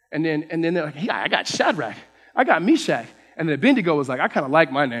 And then they're like, hey, I got Shadrach. I got Meshach. And then Abednego was like, I kind of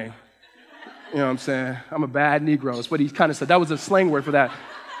like my name. You know what I'm saying? I'm a bad Negro. That's what he kind of said. That was a slang word for that.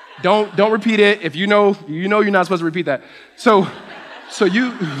 Don't repeat it. If you know you're not supposed to repeat that. So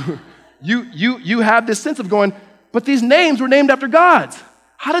you have this sense of going, but these names were named after gods.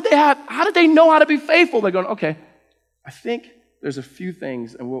 How did they know how to be faithful? They're going, okay, I think there's a few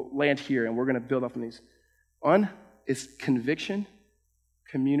things, and we'll land here, and we're going to build up on these. One is conviction,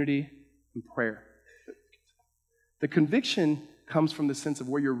 community, and prayer. The conviction comes from the sense of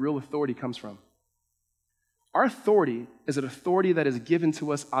where your real authority comes from. Our authority is an authority that is given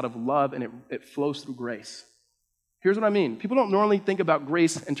to us out of love, and it flows through grace. Here's what I mean. People don't normally think about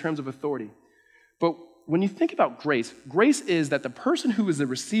grace in terms of authority. But when you think about grace, grace is that the person who is the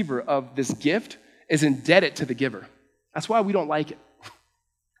receiver of this gift is indebted to the giver. That's why we don't like it.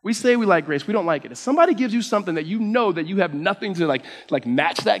 We say we like grace. We don't like it. If somebody gives you something that you know that you have nothing to like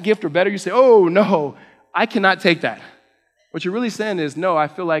match that gift or better, you say, oh, no, I cannot take that. What you're really saying is, no, I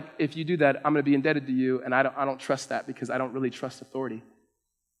feel like if you do that, I'm going to be indebted to you, and I don't trust that because I don't really trust authority.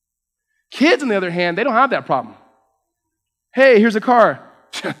 Kids, on the other hand, they don't have that problem. Hey, here's a car.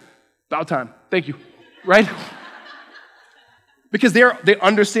 About time. Thank you. Right? Because they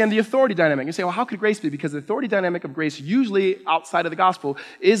understand the authority dynamic. You say, well, how could grace be? Because the authority dynamic of grace, usually outside of the gospel,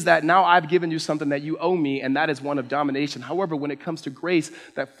 is that now I've given you something that you owe me, and that is one of domination. However, when it comes to grace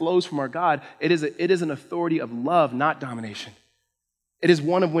that flows from our God, it is an authority of love, not domination. It is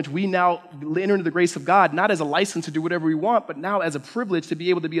one of which we now enter into the grace of God, not as a license to do whatever we want, but now as a privilege to be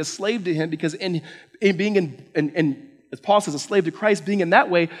able to be a slave to him, because in being in as Paul says, a slave to Christ, being in that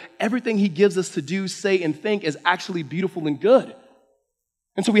way, everything he gives us to do, say, and think is actually beautiful and good.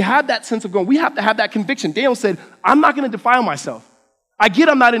 And so we have that sense of going, we have to have that conviction. Daniel said, I'm not going to defile myself. I get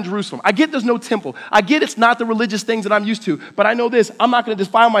I'm not in Jerusalem. I get there's no temple. I get it's not the religious things that I'm used to. But I know this, I'm not going to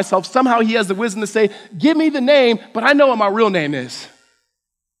defile myself. Somehow he has the wisdom to say, give me the name, but I know what my real name is.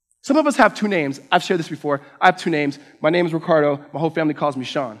 Some of us have two names. I've shared this before. I have two names. My name is Ricardo. My whole family calls me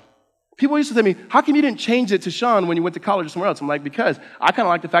Sean. People used to tell me, how come you didn't change it to Sean when you went to college or somewhere else? I'm like, because I kind of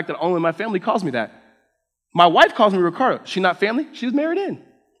like the fact that only my family calls me that. My wife calls me Ricardo. She's not family. She's married in.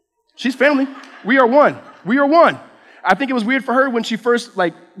 She's family. We are one. We are one. I think it was weird for her when she first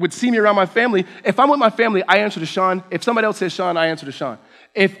would see me around my family. If I'm with my family, I answer to Sean. If somebody else says Sean, I answer to Sean.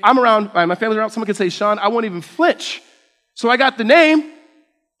 If I'm around, my family's around, someone can say Sean, I won't even flinch. So I got the name,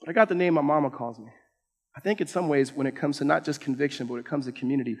 but I got the name my mama calls me. I think in some ways when it comes to not just conviction, but when it comes to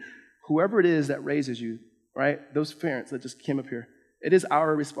community, whoever it is that raises you, right, those parents that just came up here, it is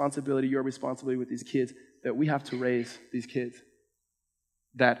our responsibility, your responsibility with these kids, that we have to raise these kids,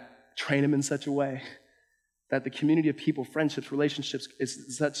 that train them in such a way that the community of people, friendships, relationships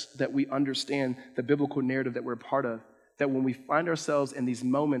is such that we understand the biblical narrative that we're a part of, that when we find ourselves in these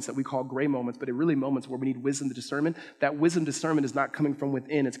moments that we call gray moments, but they're really moments where we need wisdom to discernment, that wisdom discernment is not coming from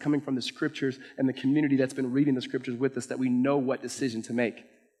within, it's coming from the scriptures and the community that's been reading the scriptures with us, that we know what decision to make.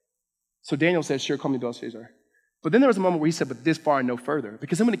 So Daniel says, sure, call me Belshazzar. But then there was a moment where he said, but this far and no further.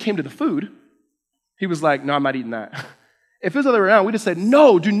 Because then when it came to the food, he was like, no, I'm not eating that. If it was the other way around, we'd have said,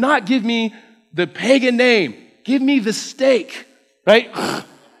 no, do not give me the pagan name. Give me the steak, right?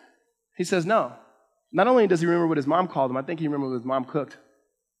 He says, no. Not only does he remember what his mom called him, I think he remembered what his mom cooked.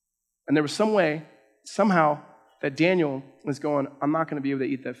 And there was some way, somehow, that Daniel was going, I'm not going to be able to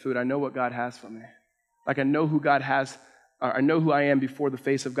eat that food. I know what God has for me. Like I know who God has. I know who I am before the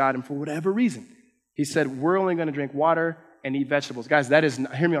face of God, and for whatever reason, he said, we're only going to drink water and eat vegetables. Guys, that is,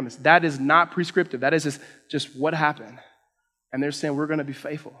 hear me on this, that is not prescriptive. That is just what happened. And they're saying, we're going to be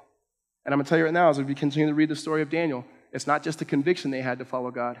faithful. And I'm going to tell you right now, as we continue to read the story of Daniel, it's not just a conviction they had to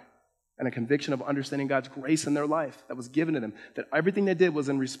follow God, and a conviction of understanding God's grace in their life that was given to them, that everything they did was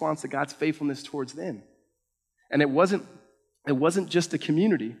in response to God's faithfulness towards them. And it wasn't just a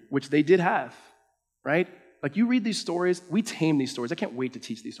community, which they did have, right? Like you read these stories, we tame these stories. I can't wait to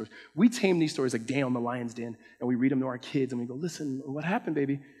teach these stories. We tame these stories like Daniel in the lion's den, and we read them to our kids, and we go, listen, what happened,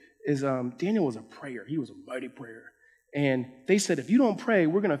 baby, is Daniel was a prayer. He was a mighty prayer. And they said, if you don't pray,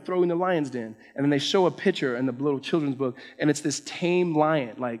 we're going to throw you in the lion's den. And then they show a picture in the little children's book, and it's this tame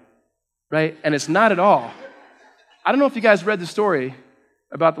lion, right? And it's not at all. I don't know if you guys read the story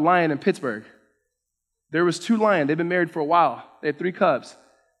about the lion in Pittsburgh. There was 2 lions. They've been married for a while. They had 3 cubs.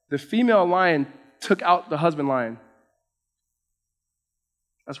 The female lion took out the husband lion.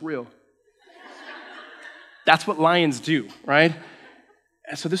 That's real. That's what lions do, right?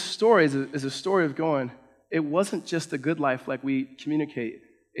 And so this story is a story of going, it wasn't just the good life like we communicate.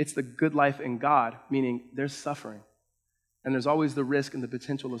 It's the good life in God, meaning there's suffering. And there's always the risk and the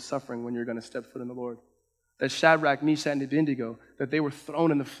potential of suffering when you're going to step foot in the Lord. That Shadrach, Meshach, and Abednego, that they were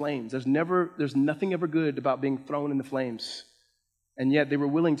thrown in the flames. There's nothing ever good about being thrown in the flames. And yet they were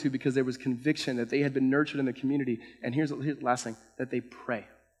willing to because there was conviction that they had been nurtured in the community. And here's the last thing, that they pray.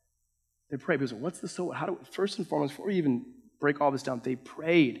 They pray because first and foremost, before we even break all this down, they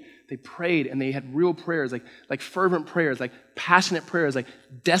prayed. They prayed, and they had real prayers, like fervent prayers, like passionate prayers, like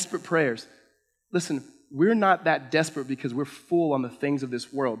desperate prayers. Listen, we're not that desperate because we're full on the things of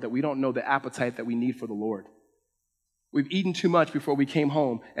this world, that we don't know the appetite that we need for the Lord. We've eaten too much before we came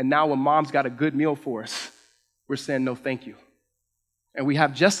home, and now when mom's got a good meal for us, we're saying no thank you. And we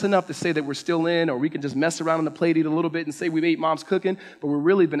have just enough to say that we're still in, or we can just mess around on the plate, eat a little bit, and say we've ate mom's cooking, but we've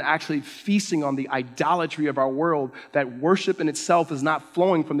really been actually feasting on the idolatry of our world, that worship in itself is not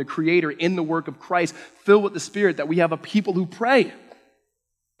flowing from the Creator in the work of Christ, filled with the Spirit, that we have a people who pray.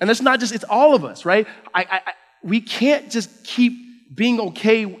 And that's not just, it's all of us, right? We can't just keep being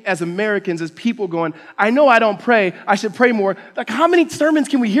okay as Americans, as people going, I know I don't pray, I should pray more. Like, how many sermons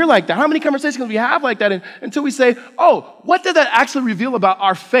can we hear like that? How many conversations can we have like that until we say, oh, what did that actually reveal about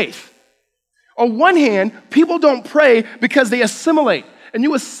our faith? On one hand, people don't pray because they assimilate. And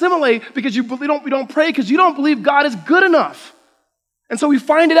you assimilate because we don't pray because you don't believe God is good enough. And so we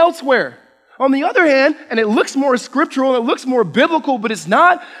find it elsewhere. On the other hand, and it looks more scriptural, and it looks more biblical, but it's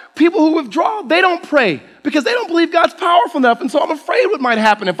not, people who withdraw, they don't pray because they don't believe God's powerful enough, and so I'm afraid what might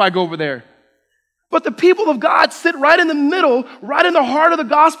happen if I go over there. But the people of God sit right in the middle, right in the heart of the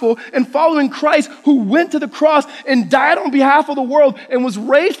gospel, and following Christ, who went to the cross and died on behalf of the world and was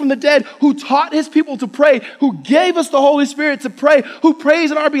raised from the dead, who taught his people to pray, who gave us the Holy Spirit to pray, who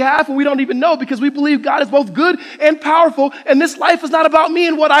prays on our behalf and we don't even know because we believe God is both good and powerful, and this life is not about me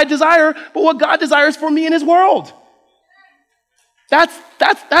and what I desire, but what God desires for me in his world. That's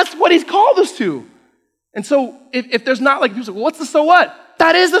what he's called us to. And so if there's not like, people say, well, what's the so what?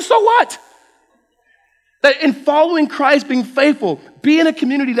 That is the so what? That in following Christ, being faithful, be in a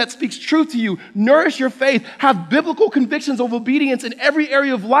community that speaks truth to you, nourish your faith, have biblical convictions of obedience in every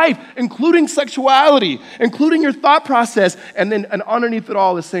area of life, including sexuality, including your thought process. And then and underneath it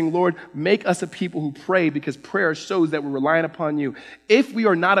all is saying, Lord, make us a people who pray because prayer shows that we're relying upon you. If we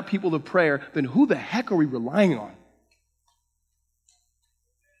are not a people of prayer, then who the heck are we relying on?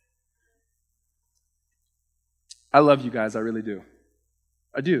 I love you guys, I really do.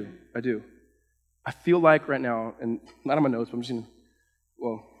 I do. I feel like right now, and not on my notes, but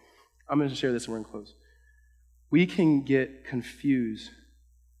I'm going to share this and we're going to close. We can get confused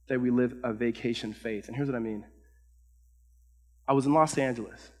that we live a vacation faith. And here's what I mean. I was in Los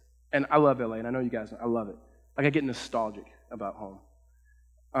Angeles, and I love LA, and I know you guys, I love it. Like I get nostalgic about home.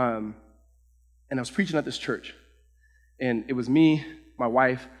 And I was preaching at this church, and it was me, my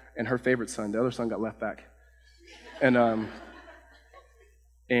wife, and her favorite son. The other son got left back. And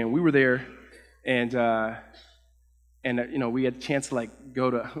we were there. And you know, we had a chance to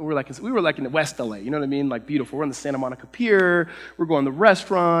go to, we were like in the West LA, you know what I mean? Like beautiful. We're on the Santa Monica Pier. We're going to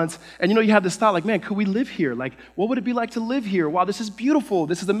restaurants. And you know, you have this thought like, man, could we live here? Like, what would it be like to live here? Wow, this is beautiful.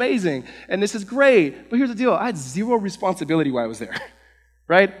 This is amazing. And this is great. But here's the deal. I had zero responsibility while I was there,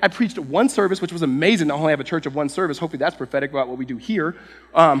 right? I preached one service, which was amazing. I only have a church of one service. Hopefully that's prophetic about what we do here.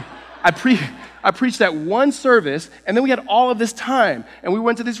 I preached that one service, and then we had all of this time, and we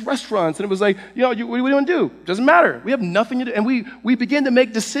went to these restaurants, and it was like, you know, what do you want to do? Doesn't matter. We have nothing to do, and we begin to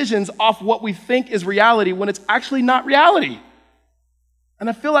make decisions off what we think is reality when it's actually not reality. And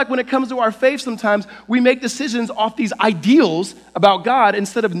I feel like when it comes to our faith, sometimes we make decisions off these ideals about God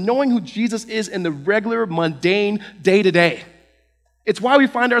instead of knowing who Jesus is in the regular, mundane, day-to-day. It's why we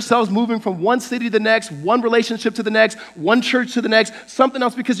find ourselves moving from one city to the next, one relationship to the next, one church to the next, something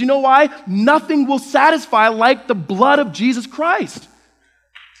else, because you know why? Nothing will satisfy like the blood of Jesus Christ.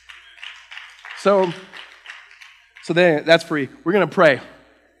 So then that's free. We're going to pray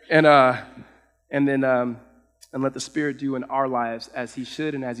and let the Spirit do in our lives as he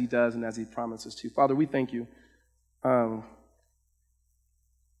should and as he does and as he promises to. Father, we thank you.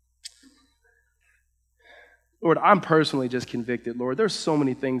 Lord, I'm personally just convicted, Lord. There's so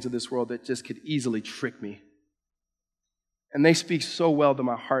many things in this world that just could easily trick me. And they speak so well to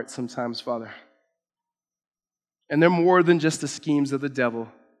my heart sometimes, Father. And they're more than just the schemes of the devil.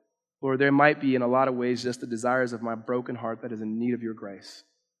 Lord, there might be in a lot of ways just the desires of my broken heart that is in need of your grace.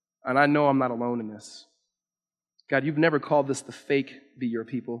 And I know I'm not alone in this. God, you've never called us to fake be your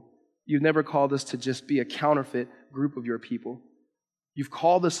people. You've never called us to just be a counterfeit group of your people. You've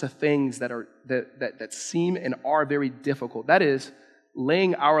called us to things that seem and are very difficult. That is,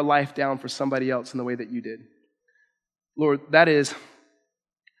 laying our life down for somebody else in the way that you did. Lord, that is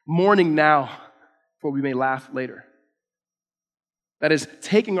mourning now for we may laugh later. That is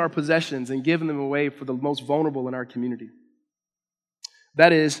taking our possessions and giving them away for the most vulnerable in our community.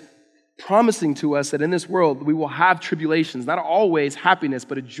 That is promising to us that in this world we will have tribulations, not always happiness,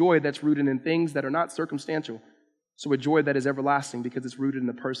 but a joy that's rooted in things that are not circumstantial. So a joy that is everlasting because it's rooted in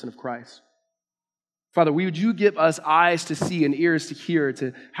the person of Christ. Father, would you give us eyes to see and ears to hear,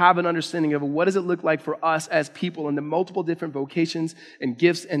 to have an understanding of what does it look like for us as people in the multiple different vocations and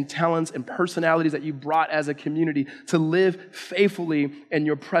gifts and talents and personalities that you brought as a community to live faithfully in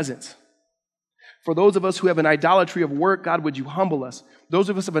your presence. For those of us who have an idolatry of work, God, would you humble us? Those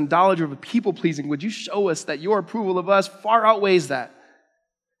of us who have an idolatry of people-pleasing, would you show us that your approval of us far outweighs that?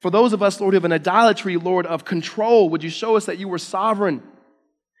 For those of us, Lord, who have an idolatry, Lord, of control, would you show us that you were sovereign?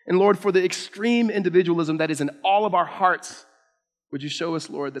 And Lord, for the extreme individualism that is in all of our hearts, would you show us,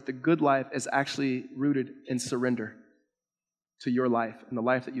 Lord, that the good life is actually rooted in surrender to your life and the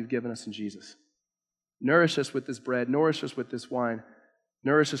life that you've given us in Jesus. Nourish us with this bread, nourish us with this wine,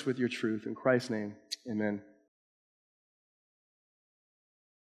 nourish us with your truth. In Christ's name, amen.